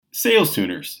Sales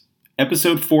Tuners,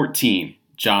 Episode 14,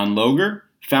 John Loger,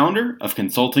 founder of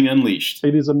Consulting Unleashed.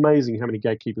 It is amazing how many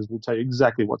gatekeepers will tell you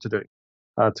exactly what to do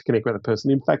to connect with a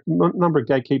person. In fact, a number of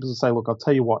gatekeepers will say, look, I'll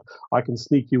tell you what, I can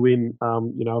sneak you in,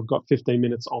 I've got 15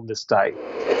 minutes on this day.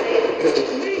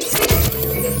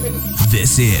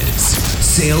 This is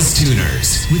Sales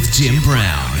Tuners with Jim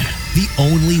Brown, the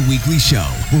only weekly show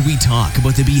where we talk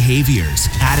about the behaviors,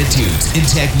 attitudes, and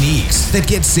techniques that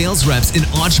get sales reps and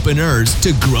entrepreneurs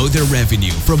to grow their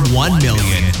revenue from $1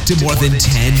 million to more than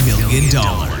 $10 million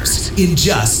in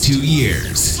just 2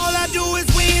 years. All I do is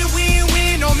win, win,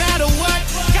 win, no matter what.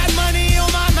 Got money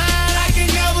on my mind, I can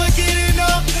never get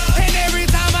enough. And every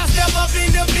time I step up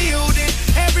in the building,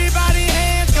 everybody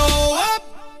hands go up.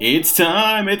 It's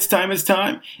time. It's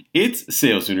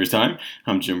Sales Tuners time.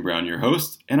 I'm Jim Brown, your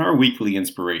host, and our weekly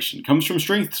inspiration comes from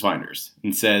StrengthsFinders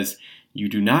and says, you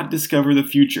do not discover the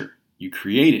future, you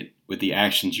create it with the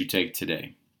actions you take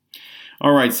today.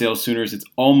 All right, Sales Tuners, it's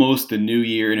almost the new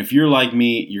year, and if you're like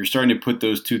me, you're starting to put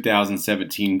those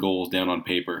 2017 goals down on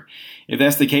paper. If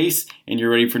that's the case, and you're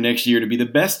ready for next year to be the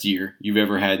best year you've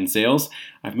ever had in sales,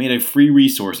 I've made a free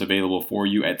resource available for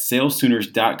you at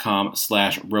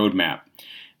salestuners.com/roadmap.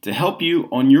 to help you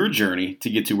on your journey to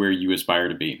get to where you aspire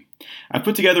to be. I've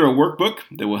put together a workbook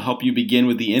that will help you begin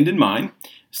with the end in mind,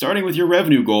 starting with your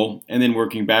revenue goal and then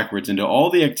working backwards into all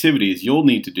the activities you'll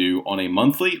need to do on a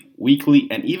monthly, weekly,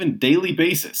 and even daily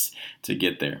basis to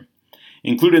get there.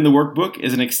 Included in the workbook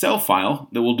is an Excel file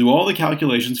that will do all the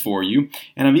calculations for you,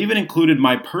 and I've even included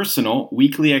my personal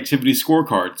weekly activity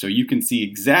scorecard so you can see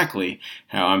exactly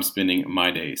how I'm spending my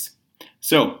days.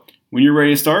 So, when you're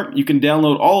ready to start, you can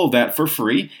download all of that for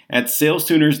free at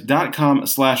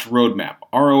salestuners.com/roadmap,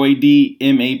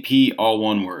 ROADMAP, all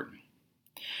one word.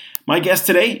 My guest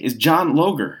today is John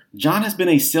Loger. John has been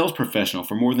a sales professional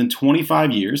for more than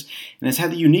 25 years and has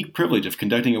had the unique privilege of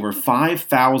conducting over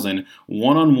 5,000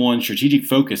 one-on-one strategic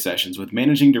focus sessions with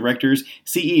managing directors,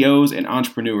 CEOs, and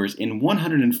entrepreneurs in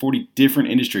 140 different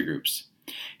industry groups.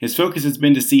 His focus has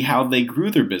been to see how they grew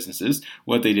their businesses,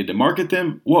 what they did to market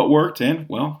them, what worked, and,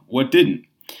 well, what didn't.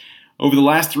 Over the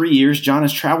last 3 years, John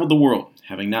has traveled the world,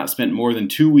 having not spent more than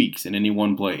 2 weeks in any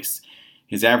one place.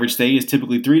 His average stay is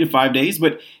typically 3 to 5 days,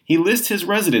 but he lists his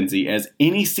residency as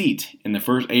any seat in the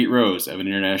first 8 rows of an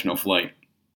international flight.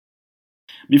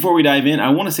 Before we dive in,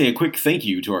 I want to say a quick thank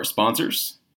you to our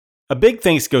sponsors. A big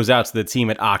thanks goes out to the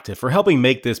team at Octave for helping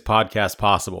make this podcast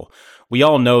possible. We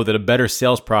all know that a better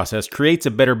sales process creates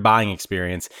a better buying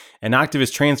experience, and Octave is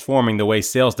transforming the way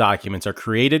sales documents are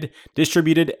created,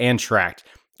 distributed, and tracked.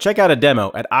 Check out a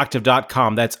demo at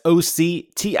octave.com. That's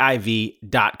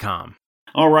OCTIV.com.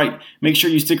 All right, make sure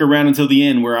you stick around until the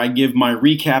end where I give my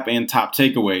recap and top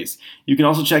takeaways. You can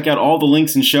also check out all the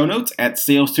links and show notes at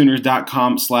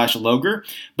salestuners.com/Loger.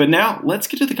 But now, let's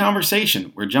get to the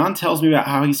conversation where John tells me about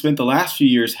how he spent the last few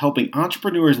years helping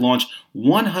entrepreneurs launch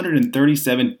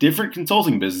 137 different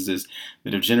consulting businesses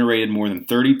that have generated more than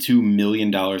 $32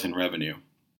 million in revenue.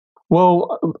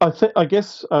 Well, I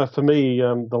guess for me,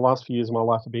 the last few years of my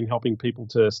life have been helping people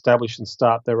to establish and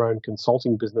start their own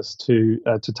consulting business to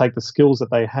take the skills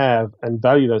that they have and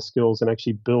value those skills and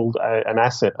actually build an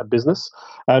asset, a business,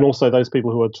 and also those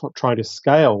people who are trying to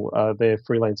scale their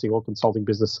freelancing or consulting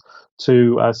business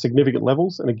to significant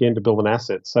levels and, again, to build an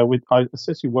asset. So I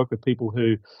essentially work with people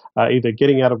who are either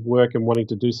getting out of work and wanting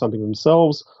to do something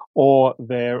themselves, or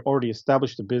they're already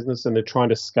established a business and they're trying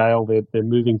to scale. They're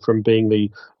moving from being the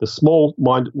small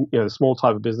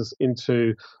type of business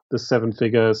into the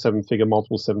seven-figure,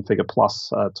 multiple seven-figure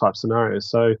plus type scenarios.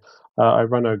 So I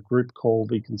run a group called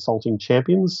the Consulting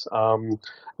Champions, and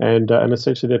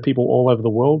essentially they're people all over the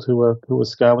world who are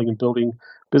scaling and building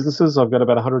businesses. I've got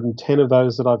about 110 of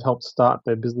those that I've helped start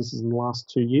their businesses in the last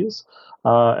 2 years.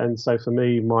 And so for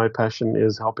me, my passion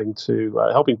is helping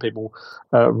people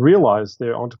realize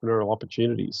their entrepreneurial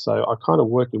opportunities. So I kind of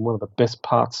work in one of the best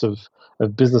parts of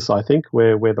business, I think,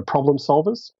 where we're the problem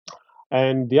solvers.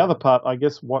 And the other part, I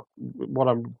guess, what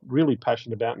I'm really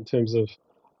passionate about in terms of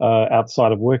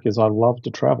outside of work is I love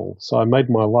to travel. So I made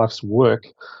my life's work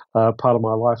part of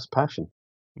my life's passion.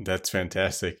 That's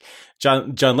fantastic.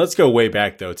 John, let's go way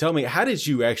back, though. Tell me, how did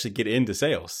you actually get into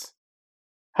sales?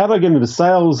 How did I get into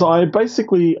sales? I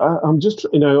basically, I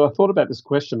thought about this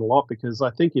question a lot because I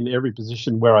think in every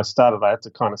position where I started, I had to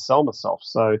kind of sell myself.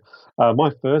 So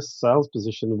my first sales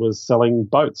position was selling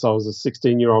boats. I was a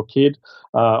 16-year-old kid.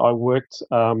 I worked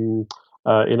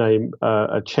in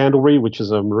a chandlery, which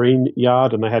is a marine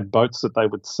yard, and they had boats that they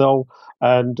would sell.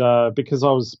 And because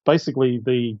I was basically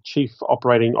the chief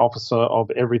operating officer of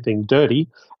everything dirty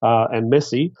and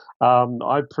messy,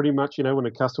 I pretty much, when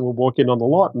a customer would walk in on the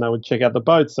lot and they would check out the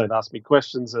boats, they'd ask me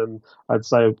questions, and I'd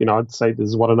say, this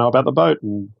is what I know about the boat,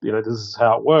 and this is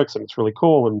how it works, and it's really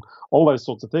cool, and all those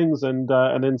sorts of things, and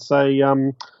then say,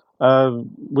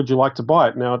 would you like to buy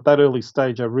it? Now, at that early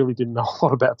stage, I really didn't know a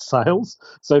lot about sales.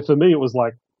 So for me, it was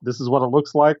like, this is what it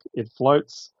looks like. It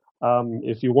floats.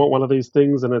 If you want one of these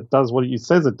things and it does what it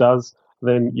says it does,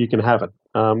 then you can have it.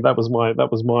 That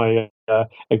was my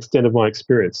extent of my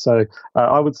experience. So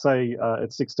I would say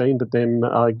at 16, but then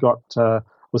I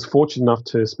was fortunate enough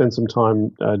to spend some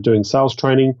time doing sales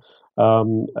training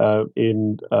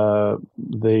in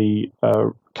the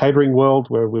catering world,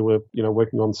 where we were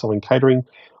working on selling catering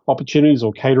opportunities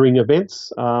or catering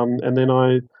events. And then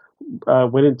I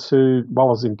while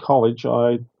I was in college,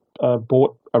 I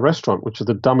bought a restaurant, which is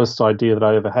the dumbest idea that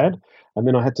I ever had. And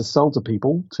then I had to sell to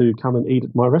people to come and eat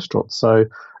at my restaurant. So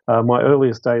my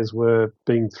earliest days were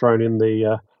being thrown in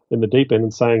the deep end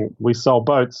and saying, we sell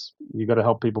boats, you got to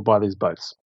help people buy these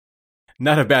boats.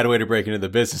 Not a bad way to break into the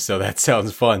business, so that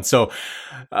sounds fun. So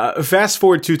fast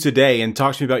forward to today and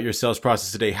talk to me about your sales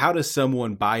process today. How does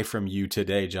someone buy from you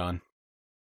today, John?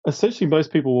 Essentially,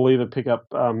 most people will either pick up,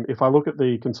 if I look at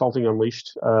the Consulting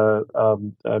Unleashed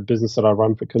business that I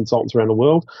run for consultants around the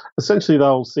world, essentially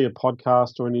they'll see a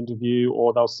podcast or an interview,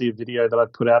 or they'll see a video that I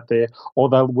put out there, or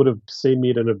they would have seen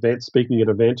me at an event, speaking at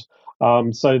an event.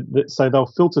 So they'll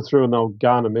filter through and they'll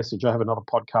garner a message. I have another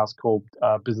podcast called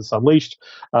Business Unleashed.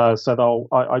 I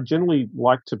generally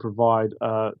like to provide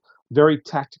very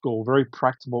tactical, very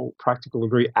practical, and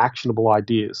very actionable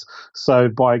ideas. So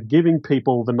by giving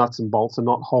people the nuts and bolts and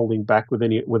not holding back with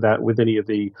any of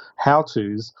the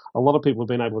how-tos, a lot of people have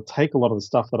been able to take a lot of the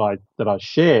stuff that I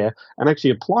share and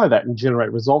actually apply that and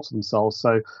generate results for themselves.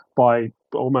 So by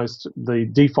almost the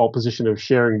default position of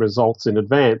sharing results in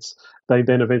advance, they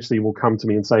then eventually will come to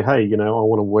me and say, hey, I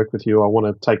want to work with you. I want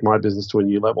to take my business to a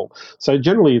new level. So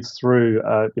generally it's through,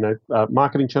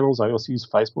 marketing channels. I also use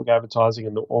Facebook advertising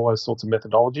and all those sorts of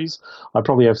methodologies. I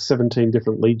probably have 17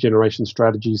 different lead generation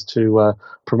strategies to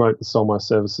promote and sell my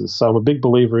services. So I'm a big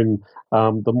believer in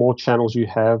the more channels you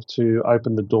have to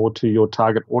open the door to your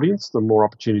target audience, the more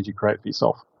opportunities you create for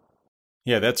yourself.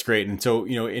 Yeah, that's great. And so,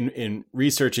 in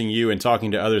researching you and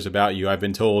talking to others about you, I've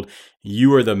been told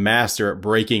you are the master at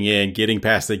breaking in, getting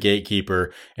past the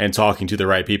gatekeeper, and talking to the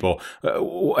right people.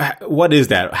 What is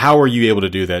that? How are you able to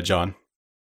do that, John?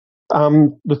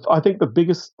 I think the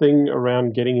biggest thing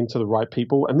around getting into the right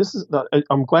people, and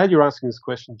I'm glad you're asking this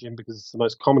question, Jim, because it's the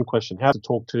most common question: how to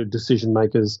talk to decision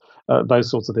makers,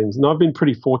 those sorts of things. And I've been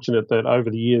pretty fortunate that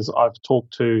over the years I've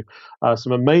talked to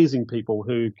some amazing people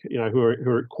who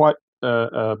are quite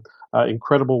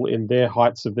incredible in their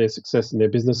heights of their success in their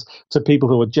business, to people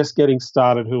who are just getting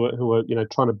started, who are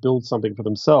trying to build something for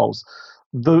themselves.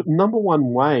 The number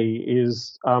one way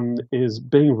is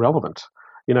being relevant.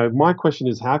 My question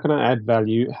is, how can I add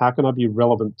value? How can I be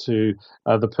relevant to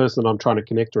the person that I'm trying to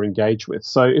connect or engage with?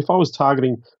 So if I was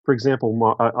targeting, for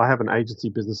example, I have an agency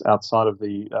business outside of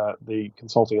the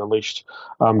Consulting Unleashed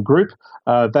group.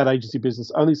 That agency business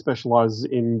only specializes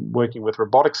in working with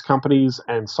robotics companies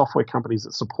and software companies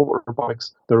that support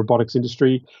the robotics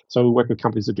industry. So we work with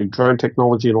companies that do drone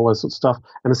technology and all that sort of stuff.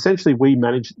 And essentially, we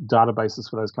manage databases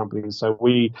for those companies. So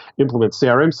we implement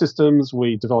CRM systems,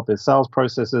 we develop their sales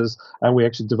processes, and we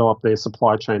actually develop their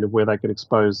supply chain of where they can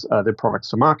expose their products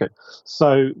to market.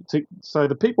 So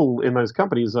the people in those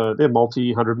companies they're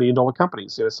multi-$100 million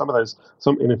companies.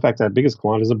 In fact, our biggest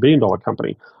client is a $1 billion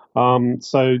company. I'm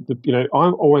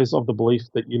always of the belief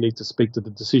that you need to speak to the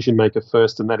decision maker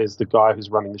first, and that is the guy who's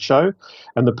running the show.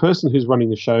 And the person who's running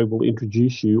the show will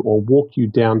introduce you or walk you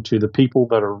down to the people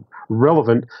that are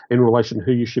relevant in relation to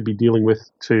who you should be dealing with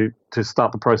to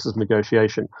start the process of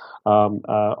negotiation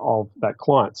of that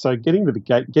client. So getting to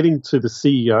the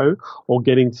CEO or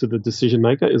getting to the decision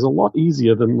maker is a lot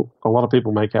easier than a lot of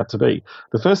people make out to be.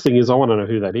 The first thing is, I want to know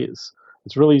who that is.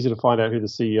 It's really easy to find out who the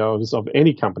CEO is of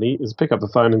any company, is pick up the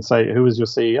phone and say, who is your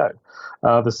CEO?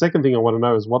 The second thing I want to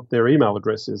know is what their email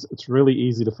address is. It's really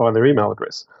easy to find their email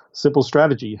address. Simple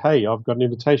strategy. Hey, I've got an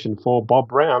invitation for Bob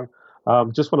Brown.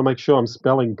 Just want to make sure I'm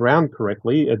spelling Brown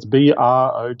correctly. It's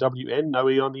BROWN, no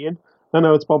E on the end.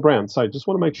 No, it's Bob Brown. So just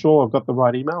want to make sure I've got the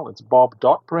right email. It's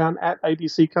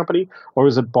bob.brown@ABC Company, or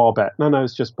is it Bob at? No,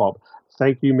 it's just Bob.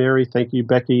 Thank you, Mary. Thank you,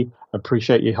 Becky.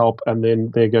 Appreciate your help. And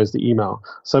then there goes the email.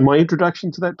 So my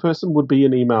introduction to that person would be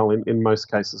an email in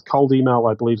most cases. Cold email,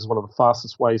 I believe, is one of the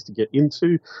fastest ways to get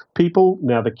into people.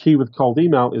 Now, the key with cold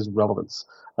email is relevance.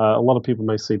 A lot of people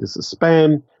may see this as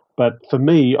spam, but for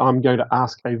me, I'm going to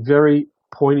ask a very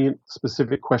poignant,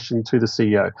 specific question to the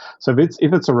CEO. So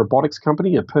if it's a robotics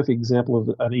company, a perfect example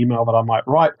of an email that I might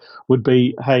write would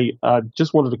be, hey,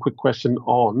 just wanted a quick question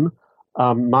on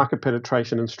market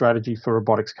penetration and strategy for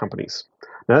robotics companies.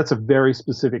 Now, that's a very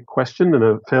specific question and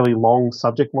a fairly long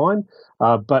subject line,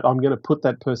 but I'm going to put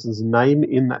that person's name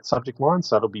in that subject line.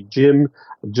 So it'll be Jim,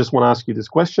 I just want to ask you this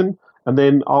question. And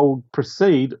then I'll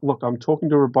proceed. Look, I'm talking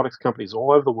to robotics companies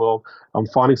all over the world. I'm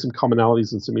finding some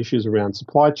commonalities and some issues around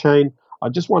supply chain. I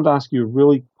just wanted to ask you a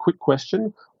really quick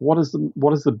question. What is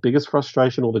the biggest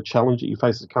frustration or the challenge that you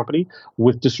face as a company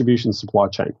with distribution supply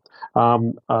chain?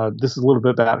 This is a little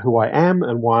bit about who I am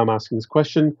and why I'm asking this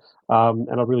question. And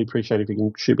I'd really appreciate if you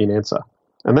can shoot me an answer.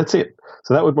 And that's it.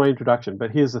 So that was my introduction. But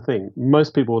here's the thing.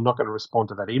 Most people are not going to respond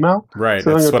to that email. Right.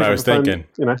 So that's what I was thinking.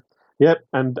 Yep.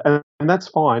 And that's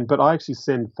fine. But I actually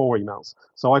send 4 emails.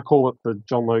 So I call it the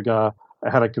John Logar,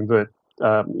 how to convert.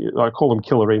 I call them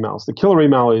killer emails. The killer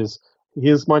email is,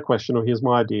 here's my question or here's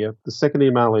my idea. The second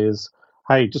email is,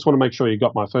 hey, just want to make sure you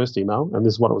got my first email, and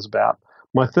this is what it was about.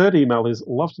 My third email is,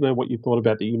 love to know what you thought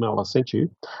about the email I sent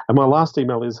you. And my last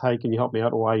email is, hey, can you help me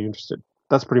out, or are you interested?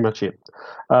 That's pretty much it.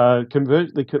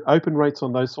 The open rates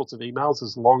on those sorts of emails,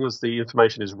 as long as the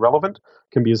information is relevant,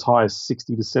 can be as high as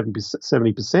 60 to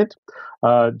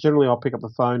 70%. Generally, I'll pick up the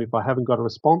phone if I haven't got a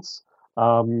response.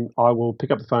 I will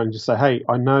pick up the phone and just say, hey,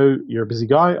 I know you're a busy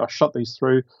guy. I shot these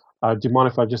through. Do you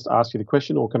mind if I just ask you the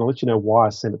question, or can I let you know why I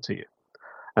sent it to you?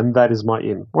 And that is my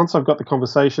in. Once I've got the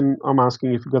conversation, I'm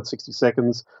asking if you've got 60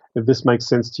 seconds. If this makes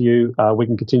sense to you, we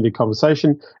can continue the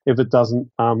conversation. If it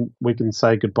doesn't, we can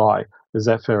say goodbye. Is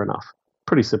that fair enough?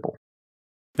 Pretty simple.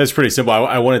 That's pretty simple.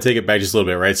 I want to take it back just a little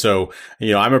bit, right? So,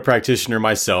 I'm a practitioner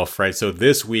myself, right? So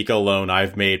this week alone,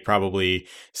 I've made probably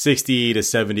 60 to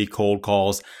 70 cold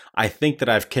calls. I think that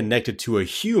I've connected to a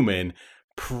human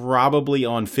probably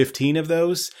on 15 of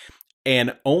those,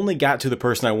 and only got to the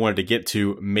person I wanted to get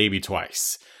to maybe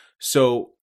twice.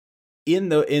 So in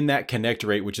that connect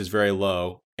rate, which is very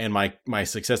low, and my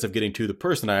success of getting to the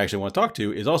person I actually want to talk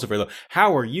to is also very low.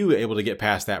 How are you able to get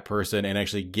past that person and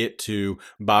actually get to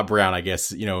Bob Brown, I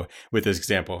guess, with this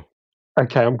example?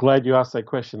 Okay, I'm glad you asked that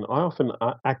question. I often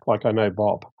act like I know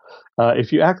Bob.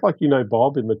 If you act like you know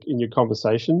Bob in your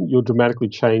conversation, you'll dramatically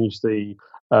change the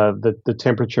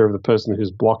temperature of the person who's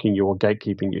blocking you or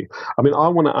gatekeeping you. I mean, I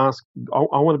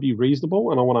want to be reasonable,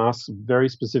 and I want to ask very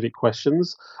specific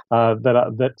questions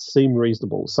that seem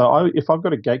reasonable. So if I've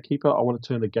got a gatekeeper, I want to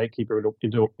turn the gatekeeper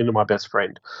into my best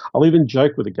friend. I'll even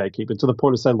joke with the gatekeeper to the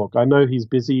point of saying, look, I know he's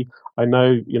busy. I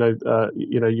know,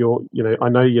 I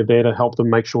know you're there to help them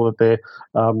make sure that they're,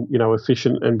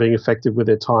 efficient and being effective with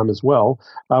their time as well.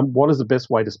 What is the best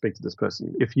way to speak to this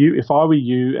person? If I were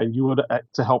you and you were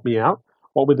to help me out,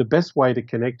 what would the best way to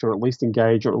connect or at least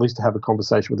engage or at least to have a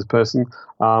conversation with this person,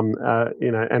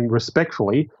 and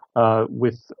respectfully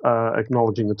with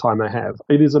acknowledging the time they have.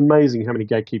 It is amazing how many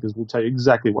gatekeepers will tell you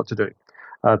exactly what to do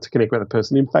to connect with a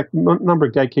person. In fact, a number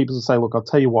of gatekeepers will say, look, I'll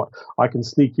tell you what, I can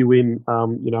sneak you in,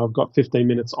 I've got 15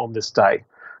 minutes on this day.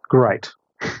 Great.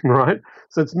 Right?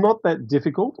 So it's not that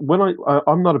difficult. When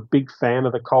I'm not a big fan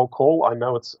of the cold call. I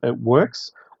know it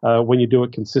works when you do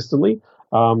it consistently.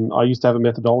 I used to have a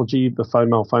methodology, the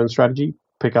phone strategy.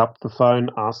 Pick up the phone,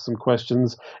 ask some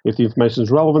questions. If the information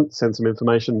is relevant, send some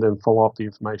information, then follow up the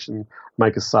information,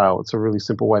 make a sale. It's a really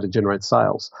simple way to generate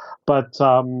sales. But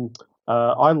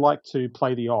I like to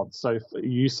play the odds. So if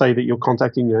you say that you're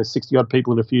contacting 60-odd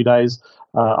people in a few days,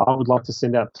 I would like to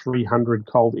send out 300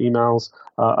 cold emails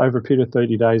over a period of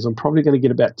 30 days. I'm probably going to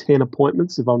get about 10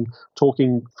 appointments if I'm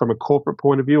talking from a corporate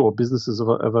point of view or businesses of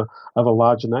a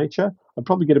larger nature. I'd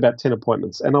probably get about 10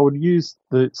 appointments. And I would use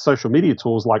the social media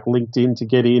tools like LinkedIn to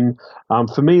get in.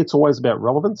 For me, it's always about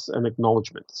relevance and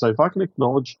acknowledgement. So if I can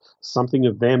acknowledge something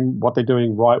of them, what they're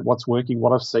doing right, what's working,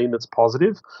 what I've seen that's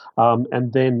positive,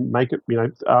 and then make it,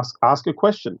 ask a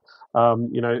question.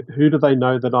 Who do they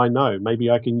know that I know? Maybe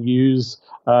I can use,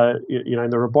 in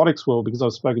the robotics world, because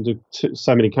I've spoken to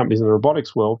so many companies in the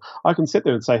robotics world, I can sit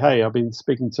there and say, hey, I've been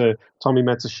speaking to Tommy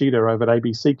Matsushita over at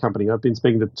ABC Company. I've been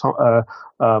speaking to,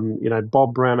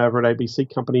 Bob Brown over at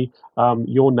ABC Company.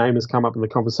 Your name has come up in the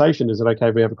conversation. Is it okay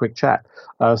if we have a quick chat?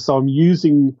 So I'm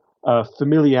using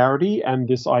familiarity and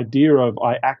this idea of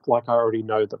I act like I already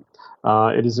know them.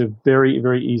 It is a very,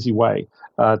 very easy way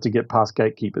to get past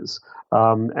gatekeepers.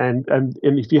 And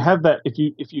if you have that,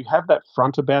 if you have that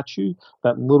front about you,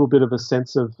 that little bit of a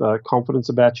sense of confidence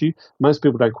about you, most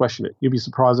people don't question it. You'll be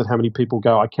surprised at how many people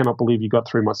go, I cannot believe you got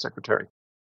through my secretary.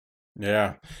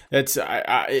 Yeah,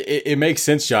 it makes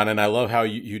sense, John, and I love how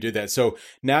you did that. So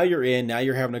now you're in, now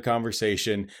you're having a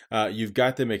conversation. You've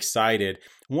got them excited.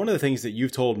 One of the things that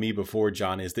you've told me before,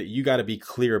 John, is that you got to be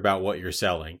clear about what you're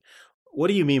selling. What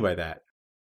do you mean by that?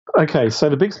 Okay, so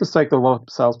the biggest mistake that a lot of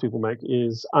salespeople make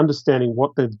is understanding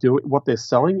what they're doing, what they're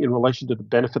selling in relation to the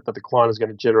benefit that the client is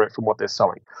going to generate from what they're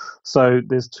selling. So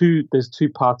there's two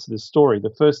parts of this story.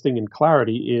 The first thing in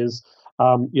clarity is,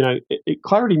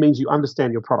 clarity means you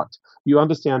understand your product, you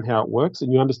understand how it works,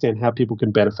 and you understand how people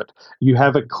can benefit. You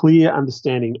have a clear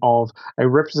understanding of a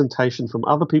representation from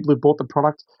other people who bought the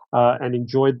product and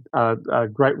enjoyed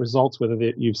great results, whether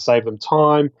you've saved them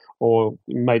time or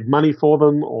made money for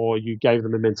them, or you gave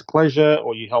them immense pleasure,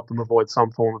 or you helped them avoid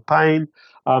some form of pain.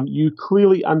 You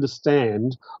clearly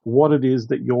understand what it is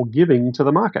that you're giving to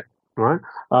the market, right?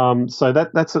 So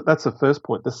that's the first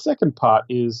point. The second part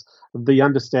is the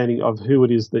understanding of who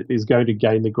it is that is going to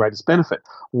gain the greatest benefit.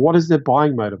 What is their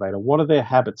buying motivator? What are their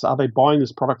habits? Are they buying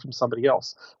this product from somebody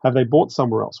else? Have they bought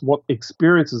somewhere else? What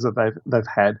experiences that they've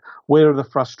had? Where are the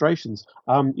frustrations?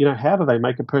 How do they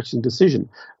make a purchasing decision?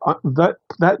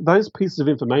 Those pieces of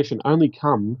information only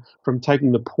come from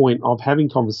taking the point of having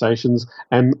conversations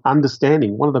and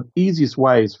understanding. One of the easiest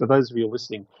ways for those of you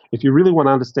listening, if you really want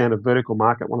to understand a vertical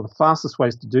market, one of the fastest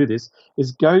ways to do this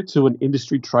is go to an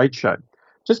industry trade show.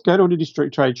 Just go to an industry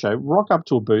trade show, rock up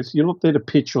to a booth. You're not there to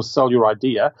pitch or sell your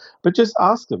idea, but just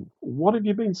ask them, what have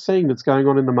you been seeing that's going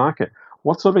on in the market?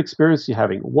 What sort of experience are you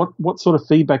having? What sort of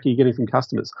feedback are you getting from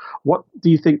customers? What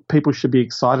do you think people should be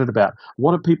excited about?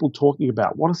 What are people talking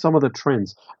about? What are some of the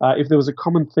trends? If there was a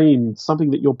common theme,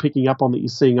 something that you're picking up on that you're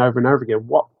seeing over and over again,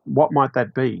 what might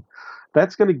that be?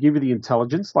 That's going to give you the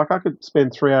intelligence. Like I could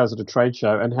spend 3 hours at a trade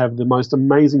show and have the most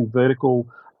amazing vertical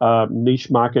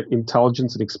niche market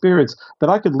intelligence and experience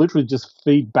that I could literally just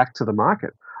feed back to the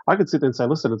market. I could sit there and say,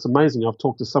 listen, it's amazing. I've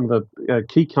talked to some of the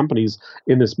key companies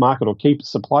in this market or key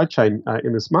supply chain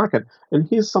in this market, and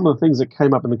here's some of the things that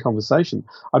came up in the conversation.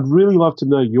 I'd really love to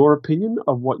know your opinion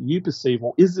of what you perceive,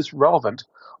 or is this relevant,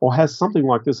 or has something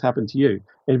like this happened to you? And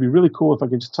it'd be really cool if I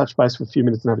could just touch base for a few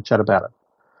minutes and have a chat about it.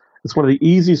 It's one of the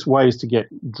easiest ways to get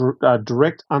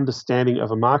direct understanding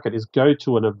of a market is go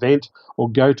to an event or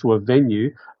go to a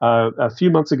venue. A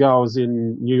few months ago, I was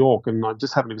in New York, and I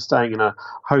just happened to be staying in a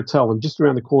hotel, and just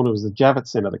around the corner was the Javits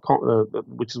Center,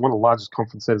 which is one of the largest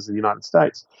conference centers in the United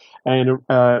States. And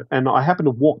I happened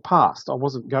to walk past. I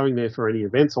wasn't going there for any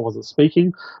events. I wasn't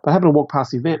speaking, but I happened to walk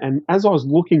past the event. And as I was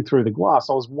looking through the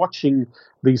glass, I was watching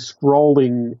these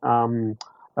scrolling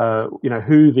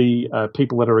who the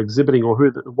people that are exhibiting or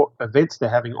what events they're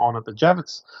having on at the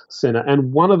Javits Center.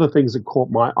 And one of the things that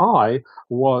caught my eye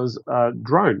was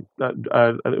drone.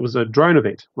 It was a drone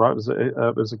event, right?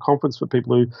 It was a conference for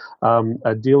people who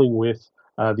are dealing with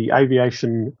the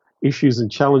aviation issues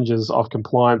and challenges of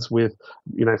compliance with,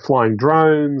 flying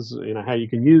drones, how you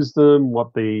can use them,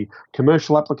 what the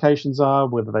commercial applications are,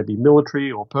 whether they be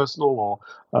military or personal or,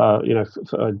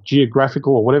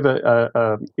 geographical or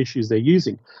whatever issues they're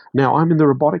using. Now, I'm in the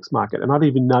robotics market, and I didn't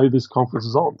even know this conference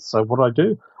is on. So what did I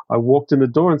do? I walked in the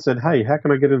door and said, hey, how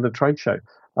can I get into the trade show?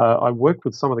 I worked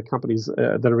with some of the companies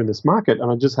that are in this market,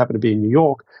 and I just happen to be in New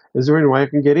York. Is there any way I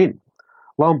can get in?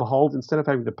 Lo and behold, instead of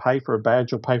having to pay for a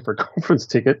badge or pay for a conference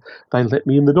ticket, they let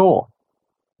me in the door,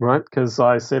 right? Because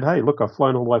I said, hey, look, I've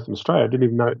flown all the way from Australia. I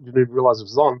didn't even realize it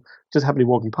was on. Just happened to be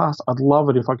walking past. I'd love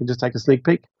it if I could just take a sneak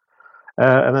peek.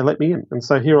 And they let me in. And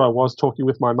so here I was talking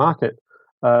with my market,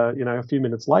 a few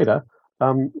minutes later,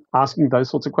 asking those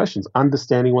sorts of questions,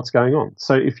 understanding what's going on.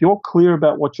 So if you're clear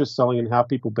about what you're selling and how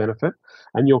people benefit,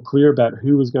 and you're clear about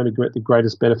who is going to get the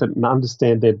greatest benefit and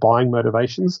understand their buying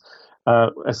motivations,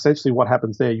 essentially what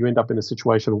happens there, you end up in a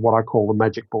situation of what I call the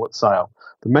magic bullet sale.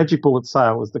 The magic bullet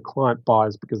sale is the client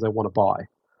buys because they want to buy,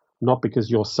 not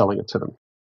because you're selling it to them.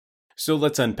 So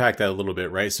let's unpack that a little bit,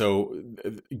 right? So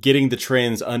getting the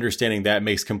trends, understanding that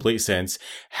makes complete sense.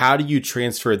 How do you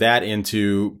transfer that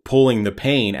into pulling the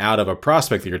pain out of a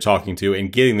prospect that you're talking to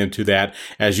and getting them to that,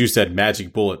 as you said,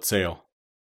 magic bullet sale?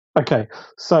 Okay,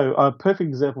 so a perfect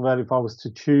example of that, if I was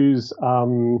to choose,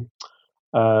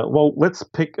 let's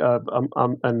pick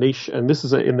a niche, and this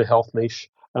is in the health niche,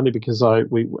 only because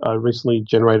we recently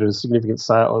generated a significant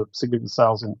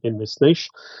sales in this niche.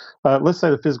 Let's say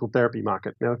the physical therapy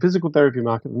market. Now, the physical therapy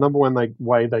market, the number one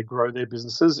way they grow their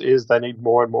businesses is they need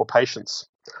more and more patients.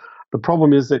 The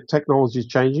problem is that technology is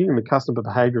changing and the customer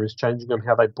behavior is changing on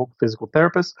how they book physical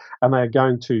therapists, and they are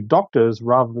going to doctors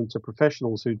rather than to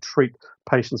professionals who treat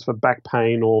patients for back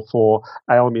pain or for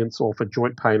ailments or for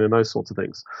joint pain and those sorts of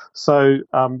things. So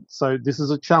this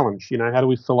is a challenge. How do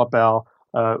we fill up our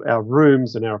our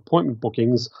rooms and our appointment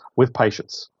bookings with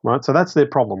patients, right? So that's their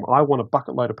problem. I want a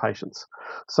bucket load of patients.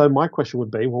 So my question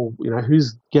would be, well,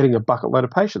 who's getting a bucket load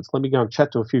of patients? Let me go and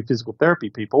chat to a few physical therapy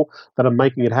people that are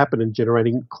making it happen and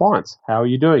generating clients. How are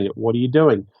you doing it? What are you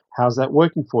doing? How's that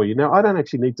working for you? Now, I don't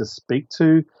actually need to speak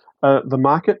to the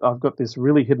market. I've got this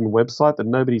really hidden website that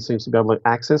nobody seems to be able to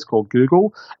access called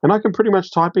Google, and I can pretty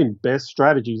much type in best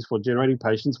strategies for generating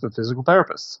patients for physical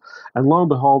therapists. And lo and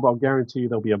behold, I'll guarantee you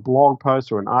there'll be a blog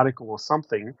post or an article or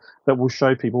something that will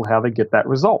show people how they get that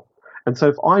result. And so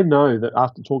if I know that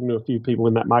after talking to a few people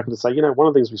in that market to say, one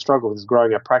of the things we struggle with is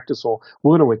growing our practice, or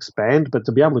we're going to expand, but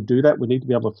to be able to do that, we need to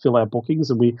be able to fill our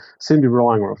bookings, and we seem to be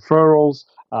relying on referrals.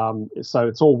 So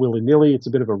it's all willy-nilly. It's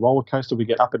a bit of a roller coaster. We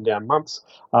get up and down months.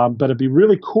 But it'd be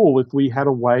really cool if we had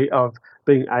a way of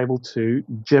being able to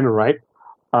generate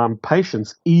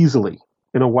patients easily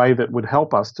in a way that would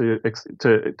help us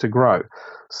to grow.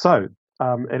 So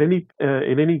at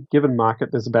any given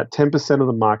market, there's about 10% of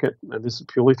the market, and this is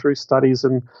purely through studies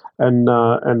and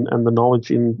the knowledge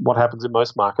in what happens in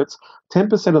most markets.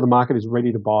 10% of the market is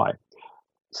ready to buy.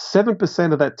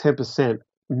 7% of that 10%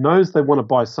 knows they want to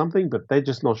buy something, but they're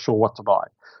just not sure what to buy.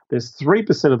 There's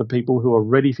 3% of the people who are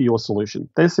ready for your solution.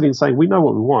 They're sitting saying, we know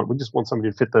what we want. We just want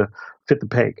somebody to fit the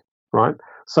peg, right?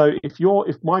 So if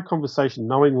my conversation,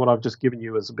 knowing what I've just given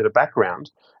you as a bit of background,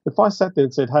 if I sat there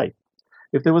and said, hey,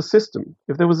 if there was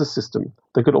a system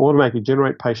that could automatically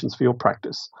generate patients for your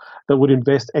practice, that would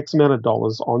invest X amount of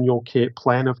dollars on your care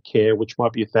plan of care, which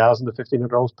might be $1,000 to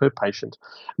 $1,500 per patient,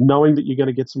 knowing that you're going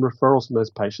to get some referrals from those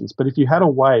patients. But if you had a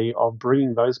way of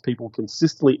bringing those people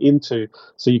consistently into,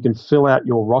 so you can fill out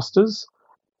your rosters,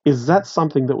 is that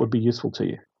something that would be useful to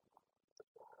you?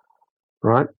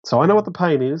 Right? So I know what the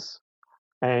pain is,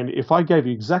 and if I gave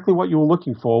you exactly what you were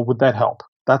looking for, would that help?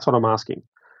 That's what I'm asking.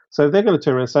 So they're going to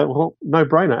turn around and say, well, no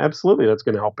brainer, absolutely, that's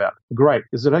going to help out. Great.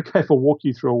 Is it okay if I walk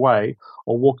you through a way,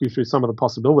 or walk you through some of the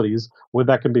possibilities where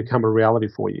that can become a reality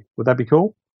for you? Would that be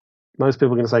cool? Most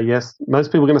people are going to say yes. Most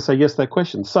people are going to say yes to that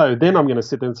question. So then I'm going to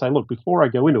sit there and say, look, before I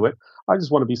go into it, I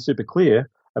just want to be super clear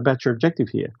about your objective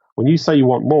here. When you say you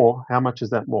want more, how much is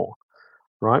that more?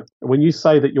 Right? When you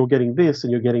say that you're getting this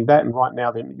and you're getting that, and right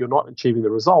now then you're not achieving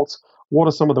the results, what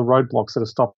are some of the roadblocks that are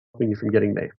stopping you from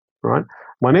getting there? Right?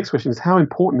 My next question is, how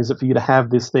important is it for you to have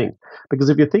this thing? Because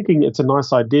if you're thinking it's a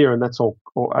nice idea and that's all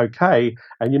okay,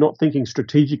 and you're not thinking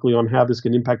strategically on how this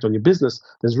can impact on your business,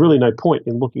 there's really no point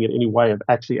in looking at any way of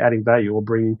actually adding value or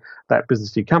bringing that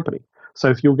business to your company. So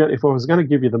if I was going to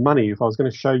give you the money, if I was going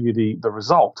to show you the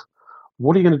result,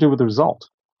 what are you going to do with the result?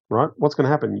 Right? What's going to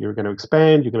happen? You're going to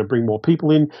expand. You're going to bring more people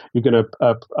in. You're going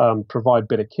to provide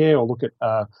better care, or look at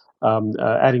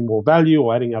adding more value,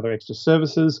 or adding other extra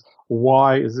services.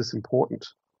 Why is this important?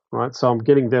 Right? So I'm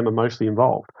getting them emotionally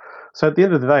involved. So at the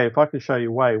end of the day, if I can show you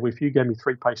a way, if you gave me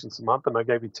 3 patients a month and I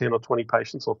gave you 10 or 20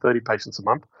 patients or 30 patients a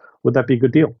month, would that be a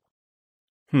good deal?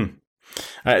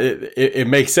 It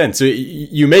makes sense. So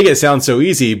you make it sound so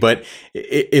easy, but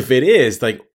if it is,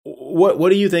 like, what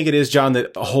do you think it is, John,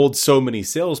 that holds so many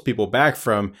salespeople back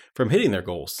from hitting their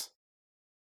goals?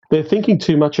 They're thinking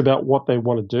too much about what they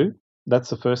want to do.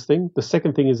 That's the first thing. The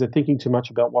second thing is they're thinking too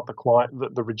much about what the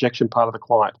client, the rejection part of the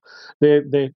client.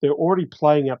 They're already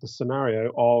playing out the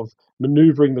scenario of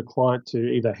maneuvering the client to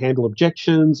either handle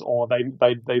objections, or they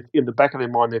in the back of their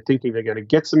mind they're thinking they're going to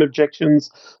get some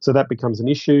objections, so that becomes an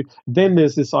issue. Then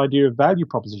there's this idea of value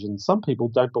proposition. Some people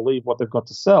don't believe what they've got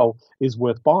to sell is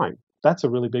worth buying. That's a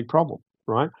really big problem.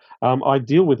 Right? I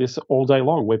deal with this all day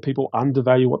long, where people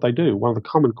undervalue what they do. One of the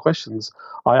common questions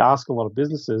I ask a lot of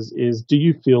businesses is, do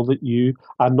you feel that you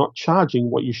are not charging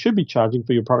what you should be charging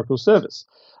for your product or service?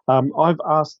 I've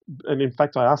asked, and in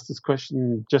fact, I asked this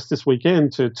question just this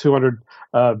weekend to 200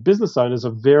 business owners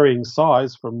of varying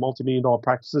size, from multi-million-dollar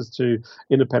practices to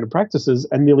independent practices,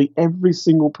 and nearly every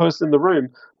single person in the room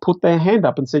put their hand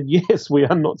up and said, yes, we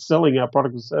are not selling our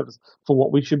product or service for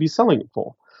what we should be selling it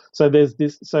for. So there's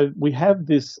this. So we have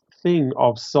this thing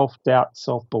of self-doubt,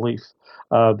 self-belief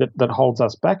that holds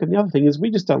us back. And the other thing is, we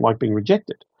just don't like being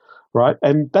rejected, right?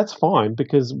 And that's fine,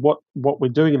 because what we're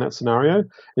doing in that scenario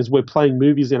is we're playing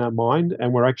movies in our mind,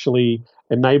 and we're actually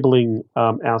enabling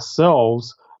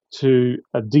ourselves to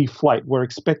deflate. We're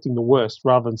expecting the worst,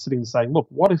 rather than sitting and saying, look,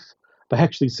 what if they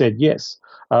actually said yes?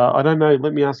 I don't know.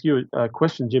 Let me ask you a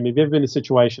question, Jim. Have you ever been in a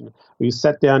situation where you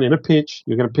sat down in a pitch,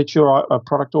 you're going to pitch your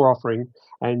product or offering,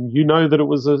 and you know that it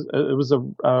was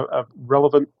a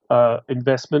relevant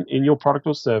investment in your product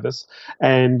or service,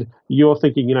 and you're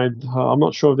thinking, I'm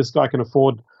not sure if this guy can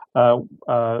afford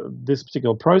this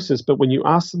particular process, but when you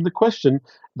asked them the question,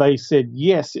 they said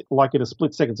yes, like in a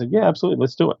split second. Said, yeah, absolutely,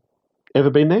 let's do it. Ever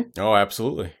been there? Oh,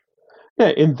 absolutely. Yeah,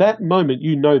 in that moment,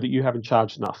 you know that you haven't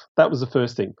charged enough. That was the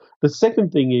first thing. The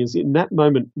second thing is, in that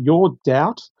moment, your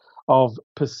doubt of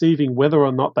perceiving whether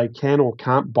or not they can or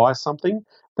can't buy something,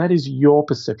 that is your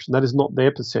perception. That is not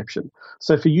their perception.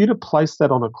 So for you to place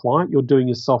that on a client, you're doing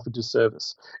yourself a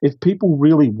disservice. If people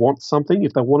really want something,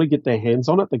 if they want to get their hands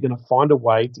on it, they're going to find a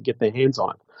way to get their hands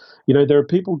on it. You know, there are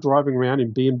people driving around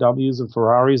in BMWs and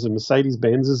Ferraris and Mercedes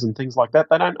Benzes and things like that.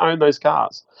 They don't own those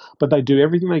cars, but they do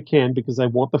everything they can because they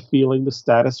want the feeling, the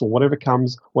status, or whatever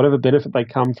comes, whatever benefit they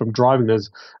come from driving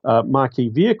those marquee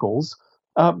vehicles.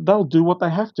 They'll do what they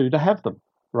have to have them.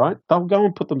 Right? They'll go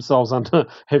and put themselves under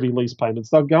heavy lease payments.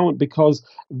 They'll go and because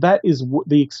that is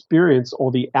the experience or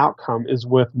the outcome is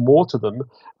worth more to them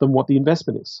than what the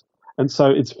investment is. And so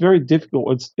it's very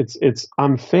difficult. It's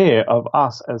unfair of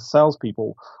us as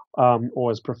salespeople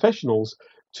or as professionals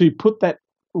to put that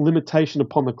limitation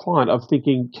upon the client of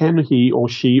thinking, can he or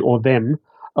she or them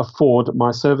afford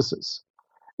my services?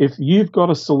 If you've got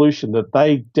a solution that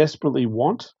they desperately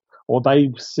want or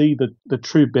they see the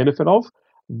true benefit of,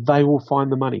 they will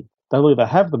find the money. They'll either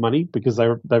have the money because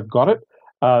they've got it,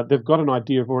 they've got an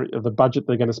idea of the budget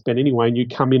they're going to spend anyway, and you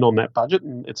come in on that budget,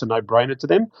 and it's a no-brainer to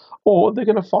them, or they're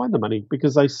going to find the money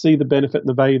because they see the benefit and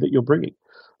the value that you're bringing.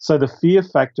 So the fear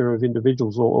factor of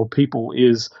individuals or people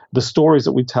is the stories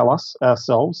that we tell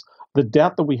ourselves, the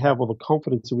doubt that we have or the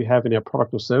confidence that we have in our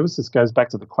product or service. This goes back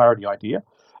to the clarity idea.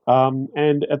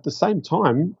 And at the same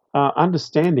time,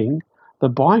 understanding the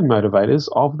buying motivators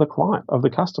of the client, of the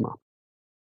customer.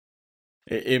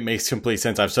 It makes complete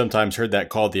sense. I've sometimes heard that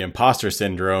called the imposter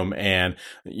syndrome. And,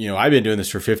 I've been doing this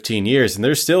for 15 years and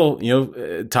there's still,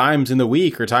 times in the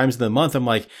week or times in the month, I'm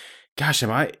like, gosh,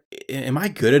 am I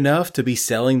good enough to be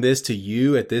selling this to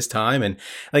you at this time? And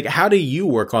like, how do you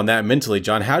work on that mentally,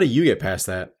 John? How do you get past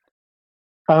that?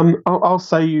 I'll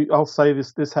say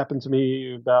this. This happened to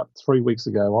me about 3 weeks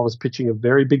ago. I was pitching a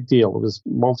very big deal. It was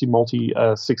multi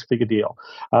six-figure deal.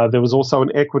 There was also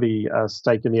an equity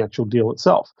stake in the actual deal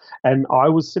itself, and I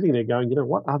was sitting there going,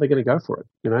 what are they going to go for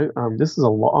it? This is a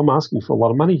lot. I'm asking for a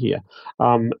lot of money here.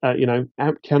 Can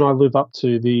I live up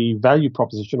to the value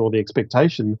proposition or the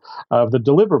expectation of the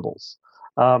deliverables?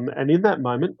 And in that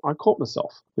moment, I caught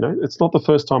myself. It's not the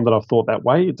first time that I've thought that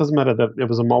way. It doesn't matter that it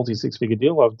was a multi-six-figure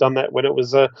deal. I've done that when it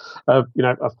was a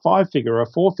 5-figure or a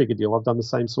 4-figure deal. I've done the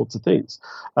same sorts of things.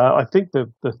 I think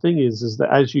the thing is that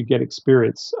as you get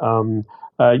experience,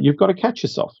 you've got to catch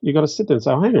yourself. You've got to sit there and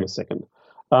say, hang on a second.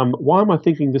 Why am I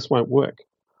thinking this won't work?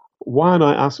 Why am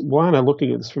I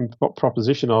looking at this from the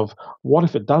proposition of what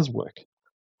if it does work,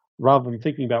 rather than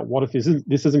thinking about what if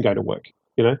this isn't going to work?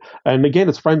 And again,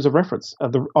 it's frames of reference.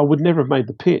 I would never have made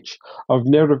the pitch. I've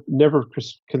never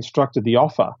constructed the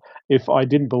offer if I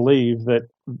didn't believe that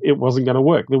it wasn't going to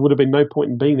work. There would have been no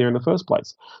point in being there in the first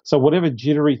place. So whatever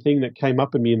jittery thing that came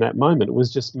up in me in that moment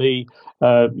was just me.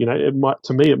 It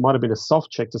might have been a soft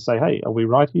check to say, "Hey, are we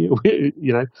right here?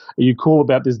 Are you cool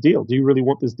about this deal? Do you really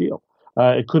want this deal?"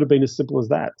 It could have been as simple as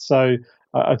that. So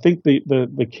I think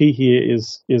the key here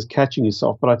is catching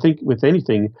yourself. But I think with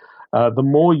anything, the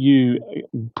more you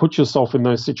put yourself in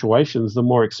those situations, the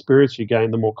more experience you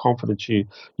gain, the more confidence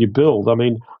you build. I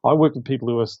mean, I work with people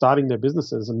who are starting their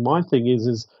businesses, and my thing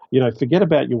is forget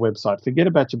about your website, forget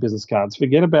about your business cards,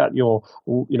 forget about your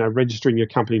registering your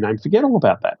company name, forget all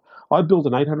about that. I built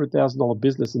an $800,000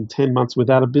 business in 10 months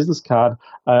without a business card.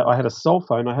 I had a cell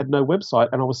phone, I had no website,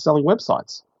 and I was selling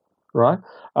websites, right?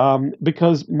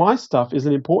 Because my stuff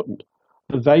isn't important.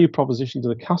 The value proposition to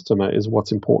the customer is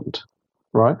what's important.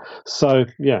 Right. So,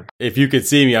 yeah. If you could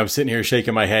see me, I'm sitting here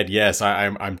shaking my head. Yes,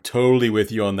 I'm totally with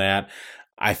you on that.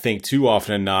 I think too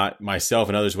often and not myself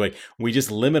and others, we just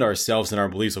limit ourselves in our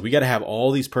beliefs. So we got to have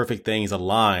all these perfect things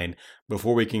aligned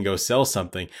before we can go sell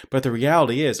something. But the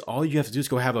reality is all you have to do is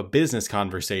go have a business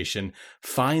conversation,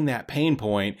 find that pain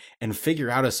point and figure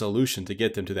out a solution to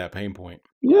get them to that pain point.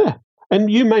 Yeah. And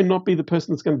you may not be the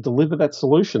person that's going to deliver that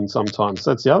solution sometimes.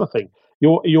 That's the other thing.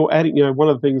 You're adding, one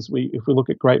of the things if we look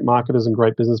at great marketers and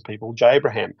great business people, Jay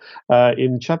Abraham,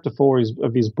 in chapter 4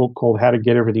 of his book called How to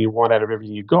Get Everything You Want Out of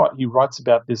Everything You Got, he writes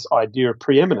about this idea of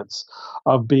preeminence,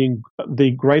 of being the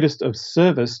greatest of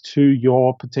service to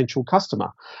your potential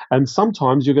customer. And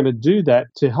sometimes you're going to do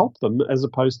that to help them as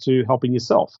opposed to helping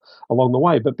yourself along the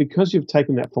way. But because you've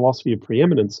taken that philosophy of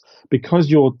preeminence,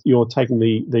 because you're taking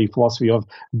the philosophy of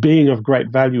being of great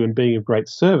value and being of great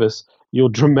service, you'll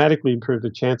dramatically improve the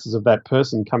chances of that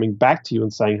person coming back to you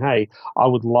and saying, hey, I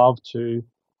would love to,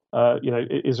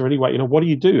 is there any way, what do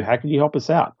you do? How can you help us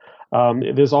out?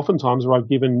 There's often times where I've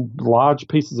given large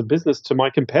pieces of business to my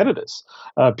competitors,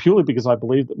 purely because I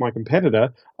believe that my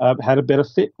competitor had a better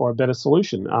fit or a better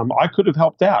solution. I could have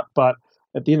helped out, but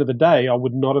at the end of the day, I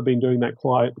would not have been doing that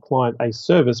client a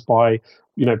service by,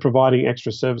 providing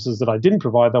extra services that I didn't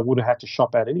provide. They would have had to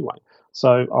shop out anyway.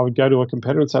 So I would go to a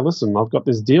competitor and say, listen, I've got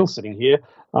this deal sitting here.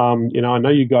 I know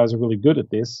you guys are really good at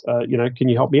this. Can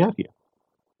you help me out here?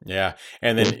 Yeah.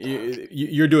 And then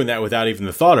you're doing that without even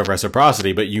the thought of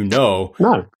reciprocity, but no,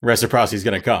 reciprocity is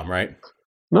going to come, right?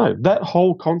 No, that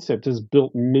whole concept has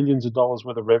built millions of dollars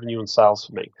worth of revenue and sales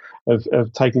for me,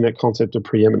 of taking that concept of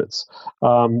preeminence.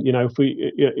 If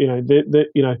we,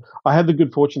 I had the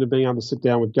good fortune of being able to sit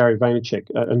down with Gary Vaynerchuk,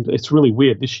 and it's really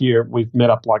weird. This year we've met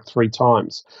up like 3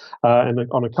 times, and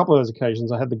on a couple of those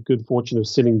occasions, I had the good fortune of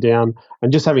sitting down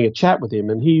and just having a chat with him.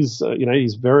 And he's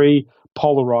very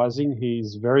polarizing.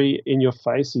 He's very in your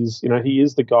face. He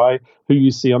is the guy who you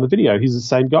see on the video. He's the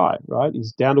same guy, right?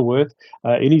 He's down to earth.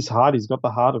 In his heart, he's got the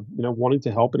heart of wanting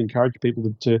to help and encourage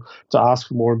people to ask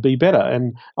for more and be better.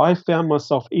 And I found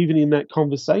myself even in that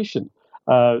conversation,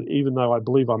 even though I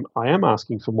believe I am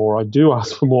asking for more, I do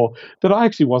ask for more, that I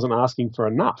actually wasn't asking for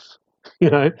enough.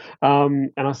 And I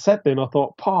sat there and I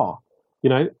thought,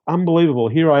 unbelievable.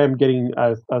 Here I am getting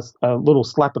a little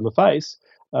slap in the face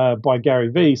by Gary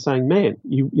Vee saying, man,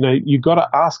 you got to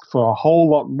ask for a whole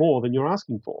lot more than you're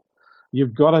asking for.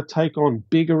 You've got to take on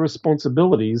bigger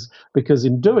responsibilities, because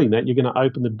in doing that, you're going to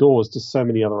open the doors to so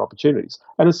many other opportunities.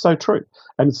 And it's so true.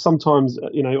 And sometimes,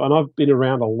 and I've been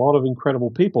around a lot of incredible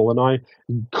people, and I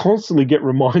constantly get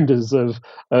reminders of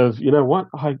what,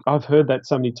 I've heard that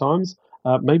so many times.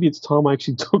 Maybe it's time I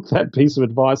actually took that piece of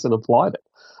advice and applied it.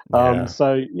 Yeah.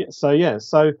 So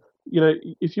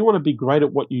if you want to be great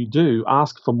at what you do,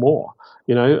 ask for more.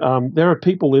 There are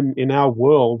people in our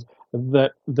world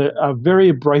that are very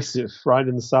abrasive, right,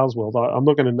 in the sales world. I'm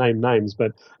not going to name names,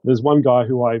 but there's one guy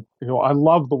who I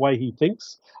love the way he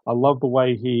thinks. I love the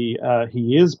way he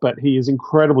is, but he is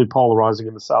incredibly polarizing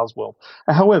in the sales world.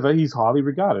 However, he's highly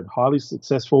regarded, highly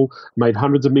successful, made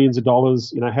hundreds of millions of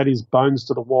dollars, had his bones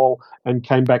to the wall and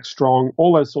came back strong,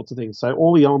 all those sorts of things. So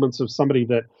all the elements of somebody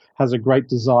that has a great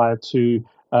desire to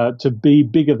be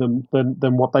bigger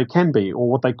than what they can be or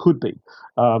what they could be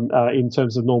in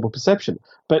terms of normal perception.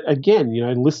 But again,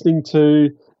 listening to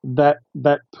that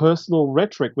personal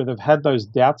rhetoric where they've had those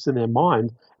doubts in their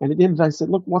mind, and at the end of the day said,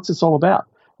 look, what's this all about?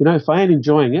 If I ain't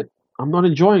enjoying it, I'm not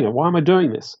enjoying it. Why am I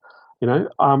doing this?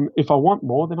 If I want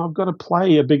more, then I've got to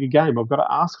play a bigger game. I've got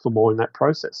to ask for more in that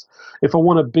process. If I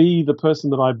want to be the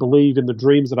person that I believe in, the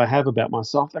dreams that I have about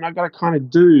myself, then I've got to kind of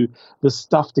do the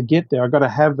stuff to get there. I've got to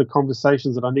have the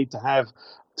conversations that I need to have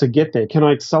to get there. Can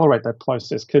I accelerate that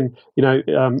process?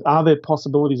 Are there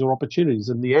possibilities or opportunities?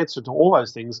 And the answer to all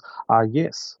those things are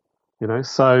yes.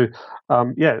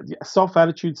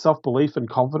 Self-attitude, self-belief, and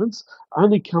confidence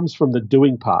only comes from the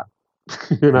doing part.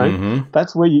 Mm-hmm.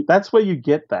 That's where you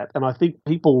get that. And I think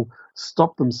people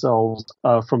stop themselves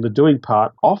from the doing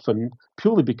part often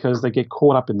purely because they get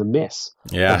caught up in the mess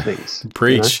of things.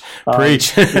 Preach.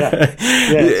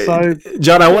 So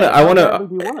John, I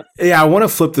want to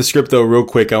flip the script though real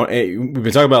quick. We've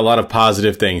been talking about a lot of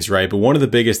positive things, right? But one of the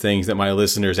biggest things that my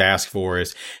listeners ask for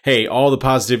is, hey, all the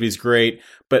positivity is great,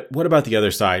 but what about the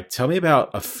other side? Tell me about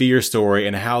a fear story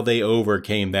and how they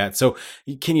overcame that. So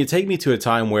can you take me to a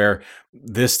time where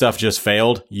this stuff just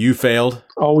failed? You failed?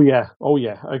 Oh yeah.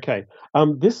 Okay.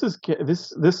 This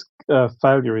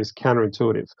failure is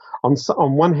counterintuitive.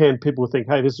 On one hand, people will think,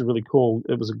 "Hey, this is really cool.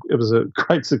 It was a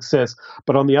great success."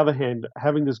 But on the other hand,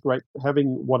 having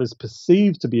what is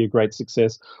perceived to be a great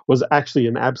success was actually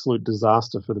an absolute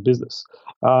disaster for the business.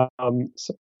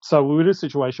 So we were in a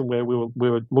situation where we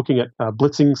were looking at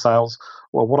blitzing sales.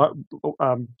 Well,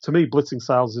 to me, blitzing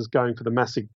sales is going for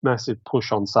the massive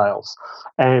push on sales.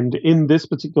 And in this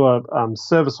particular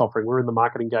service offering, we're in the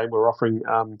marketing game. We're offering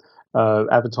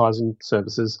advertising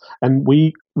services, and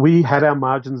we had our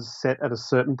margins set at a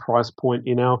certain price point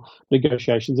in our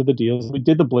negotiations of the deals. We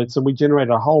did the blitz, and we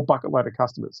generated a whole bucket load of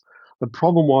customers. The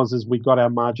problem is we got our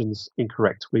margins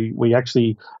incorrect. We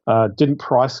actually didn't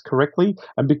price correctly,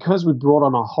 and because we brought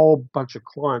on a whole bunch of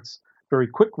clients very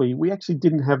quickly, we actually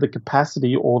didn't have the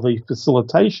capacity or the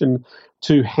facilitation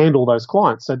to handle those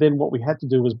clients. So then what we had to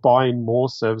do was buy in more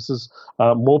services,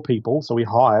 more people. So we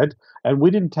hired, and we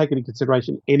didn't take into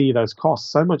consideration any of those costs,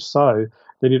 so much so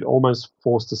that it almost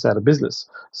forced us out of business.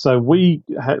 So we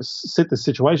set the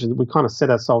situation that we kind of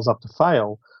set ourselves up to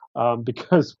fail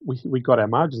because we got our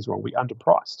margins wrong. We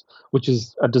underpriced, which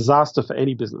is a disaster for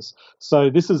any business. So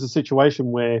this is a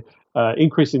situation where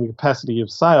increasing the capacity of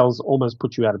sales almost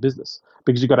puts you out of business,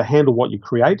 because you've got to handle what you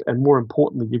create, and more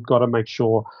importantly, you've got to make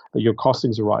sure that your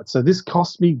costings are right. So this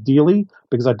cost me dearly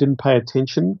because I didn't pay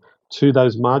attention to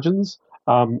those margins.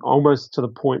 almost to the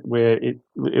point where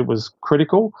it was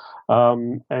critical.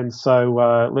 And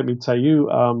so let me tell you,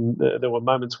 there were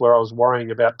moments where I was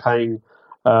worrying about paying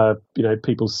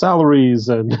people's salaries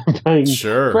and paying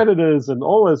Sure. creditors and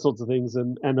all those sorts of things.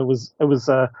 And it was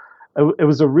a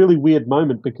really weird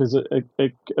moment, because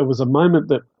it was a moment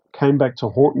that came back to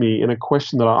haunt me in a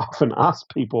question that I often ask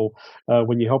people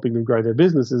when you're helping them grow their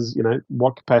business is,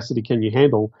 what capacity can you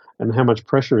handle, and how much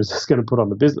pressure is this going to put on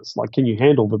the business? Like, can you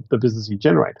handle the business you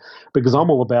generate? Because I'm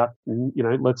all about,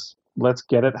 let's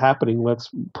get it happening. Let's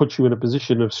put you in a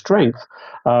position of strength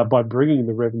by bringing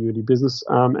the revenue into your business,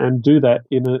 and do that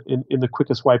in the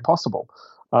quickest way possible.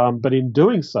 But in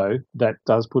doing so, that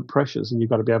does put pressures, and you've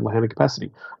got to be able to handle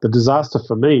capacity. The disaster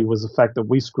for me was the fact that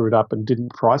we screwed up and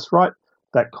didn't price right.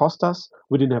 That cost us.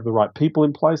 We didn't have the right people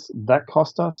in place. That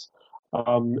cost us.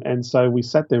 And so we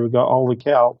sat there and go, holy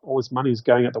cow, all this money is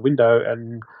going out the window.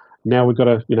 And now we've got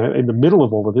to, in the middle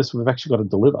of all of this, we've actually got to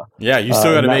deliver. Yeah, you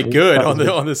still got to make good on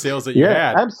the sales that you had.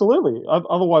 Yeah, absolutely.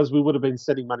 Otherwise, we would have been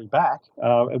sending money back,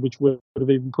 which would have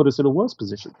even put us in a worse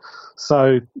position.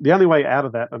 So the only way out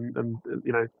of that,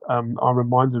 I'm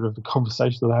reminded of the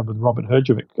conversation that I had with Robert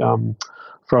Herjavec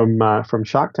from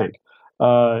Shark Tank.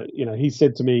 He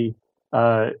said to me,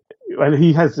 and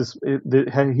he has this.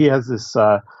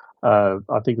 I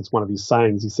think it's one of his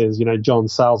sayings. He says, John,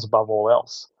 sales above all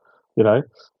else.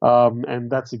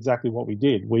 And that's exactly what we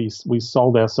did. We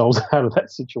sold ourselves out of that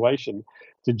situation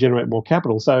to generate more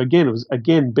capital. So again, it was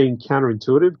being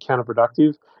counterintuitive,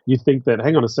 counterproductive. You think that,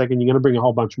 hang on a second, you're going to bring a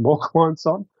whole bunch more clients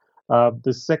on.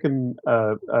 The second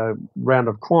round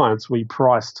of clients, we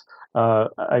priced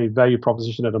a value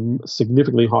proposition at a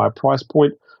significantly higher price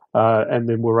point. And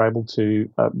then we're able to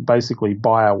basically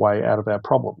buy our way out of our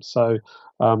problems. So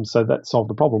that solved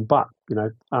the problem. But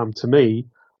to me,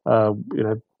 I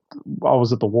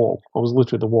was at the wall. I was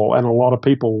literally at the wall, and a lot of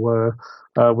people were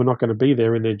not going to be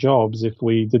there in their jobs if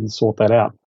we didn't sort that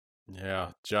out.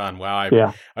 Yeah, John. Wow.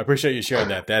 I appreciate you sharing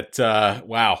that.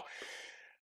 Wow.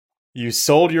 You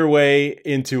sold your way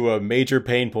into a major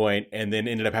pain point and then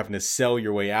ended up having to sell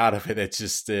your way out of it. That's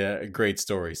just a great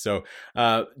story. So,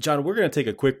 John, we're going to take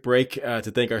a quick break to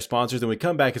thank our sponsors. Then we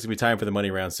come back, it's going to be time for the money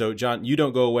round. So, John, you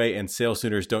don't go away, and Sales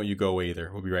Tuners, don't you go away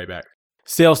either. We'll be right back.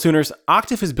 Sales Tuners,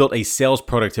 Octave has built a sales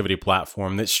productivity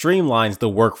platform that streamlines the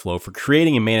workflow for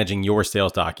creating and managing your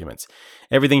sales documents.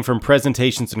 Everything from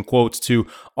presentations and quotes to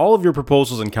all of your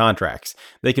proposals and contracts.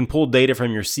 They can pull data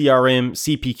from your CRM,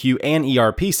 CPQ, and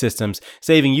ERP systems,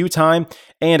 saving you time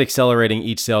and accelerating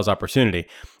each sales opportunity.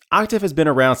 Octave has been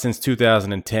around since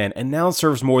 2010 and now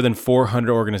serves more than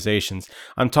 400 organizations.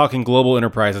 I'm talking global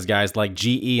enterprises, guys, like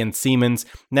GE and Siemens,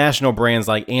 national brands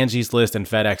like Angie's List and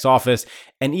FedEx Office,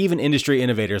 and even industry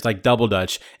innovators like Double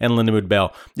Dutch and Lindenwood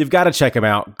Bell. You've got to check them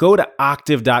out. Go to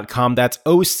octave.com. That's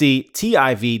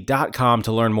OCTIV.com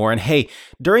to learn more. And hey,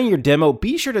 during your demo,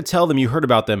 be sure to tell them you heard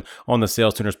about them on the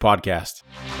Sales Tuners podcast.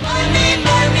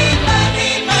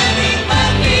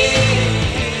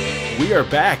 We are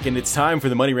back, and it's time for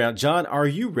the money round. John, are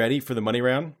you ready for the money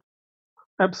round?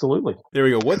 Absolutely. There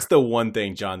we go. What's the one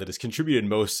thing, John, that has contributed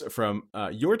most from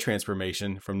your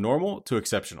transformation from normal to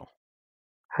exceptional?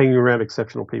 Hanging around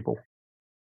exceptional people.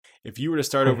 If you were to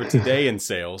start over today in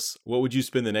sales, what would you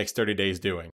spend the next 30 days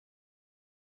doing?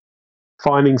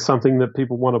 Finding something that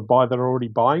people want to buy that are already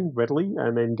buying readily,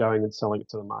 and then going and selling it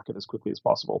to the market as quickly as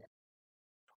possible.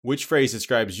 Which phrase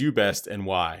describes you best and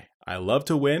why? I love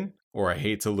to win, or I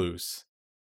hate to lose?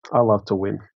 I love to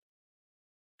win.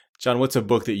 John, what's a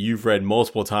book that you've read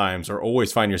multiple times or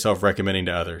always find yourself recommending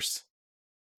to others?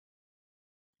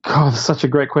 God, that's such a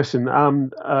great question.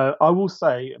 I will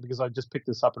say, because I just picked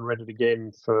this up and read it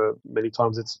again for many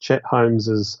times, it's Chet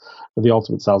Holmes's The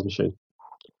Ultimate Sales Machine.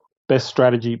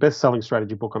 Best-selling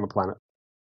strategy book on the planet.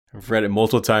 I've read it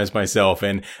multiple times myself.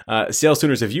 And Sales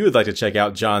Tuners, if you would like to check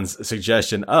out John's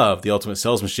suggestion of The Ultimate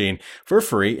Sales Machine for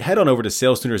free, head on over to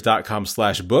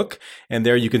salestuners.com/book. And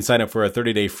there you can sign up for a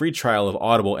 30-day free trial of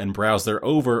Audible and browse their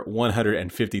over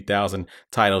 150,000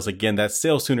 titles. Again, that's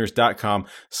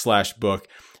salestuners.com/book.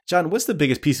 John, what's the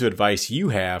biggest piece of advice you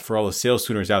have for all the Sales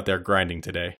Tuners out there grinding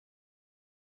today?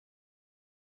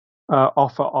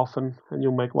 Offer often and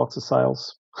you'll make lots of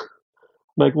sales.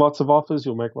 Make lots of offers,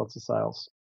 you'll make lots of sales.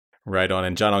 Right on.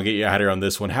 And John, I'll get you out here on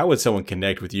this one. How would someone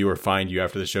connect with you or find you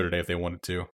after the show today if they wanted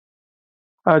to?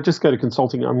 Just go to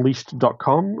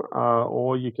consultingunleashed.com,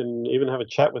 or you can even have a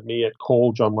chat with me at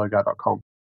calljohnlogar.com.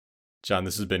 John,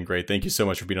 this has been great. Thank you so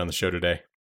much for being on the show today.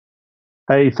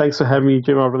 Hey, thanks for having me,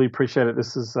 Jim. I really appreciate it.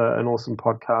 This is an awesome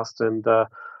podcast, and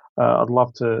I'd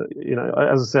love to,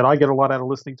 as I said, I get a lot out of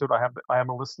listening to it. I am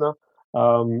a listener.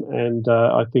 And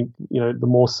I think, the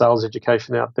more sales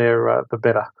education out there, the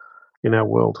better in our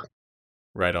world.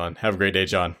 Right on. Have a great day,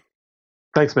 John.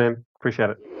 Thanks, man.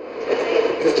 Appreciate it.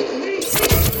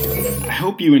 I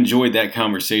hope you enjoyed that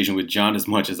conversation with John as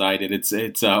much as I did.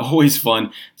 It's always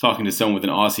fun talking to someone with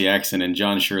an Aussie accent, and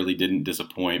John surely didn't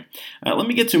disappoint. Let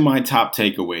me get to my top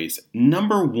takeaways.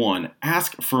 Number 1,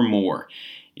 ask for more.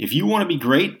 If you want to be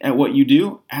great at what you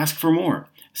do, ask for more.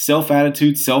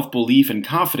 Self-attitude, self-belief, and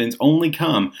confidence only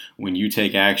come when you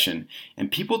take action.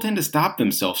 And people tend to stop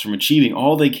themselves from achieving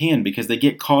all they can because they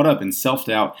get caught up in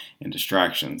self-doubt and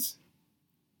distractions.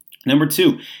 Number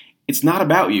 2, it's not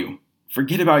about you.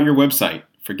 Forget about your website.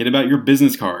 Forget about your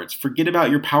business cards. Forget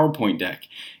about your PowerPoint deck.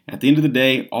 At the end of the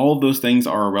day, all of those things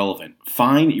are irrelevant.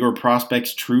 Find your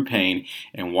prospect's true pain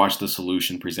and watch the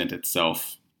solution present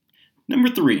itself. Number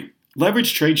 3,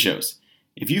 leverage trade shows.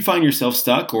 If you find yourself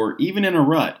stuck or even in a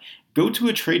rut, go to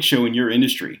a trade show in your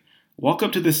industry. Walk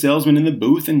up to the salesman in the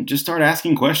booth and just start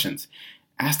asking questions.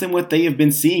 Ask them what they have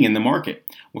been seeing in the market,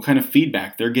 what kind of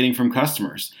feedback they're getting from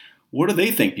customers. What do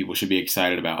they think people should be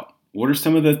excited about? What are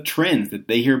some of the trends that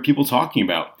they hear people talking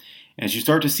about? As you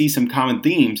start to see some common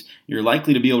themes, you're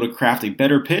likely to be able to craft a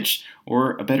better pitch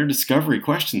or a better discovery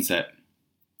question set.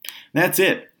 That's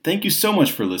it. Thank you so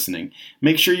much for listening.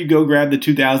 Make sure you go grab the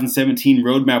 2017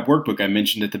 Roadmap Workbook I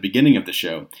mentioned at the beginning of the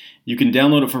show. You can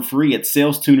download it for free at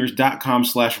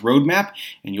salestuners.com/roadmap,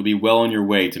 and you'll be well on your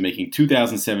way to making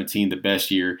 2017 the best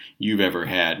year you've ever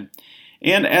had.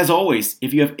 And as always,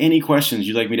 if you have any questions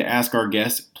you'd like me to ask our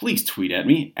guests, please tweet at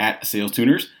me at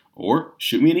SalesTuners or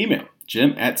shoot me an email,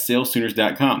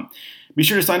 jim@salestuners.com. Be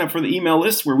sure to sign up for the email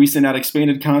list where we send out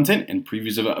expanded content and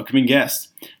previews of upcoming guests.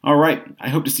 All right, I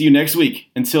hope to see you next week.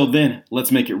 Until then,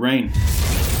 let's make it rain.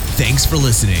 Thanks for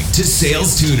listening to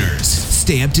Sales Tuners.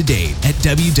 Stay up to date at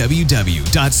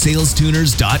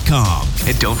www.salestuners.com.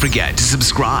 And don't forget to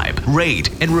subscribe, rate,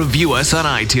 and review us on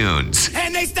iTunes.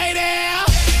 And they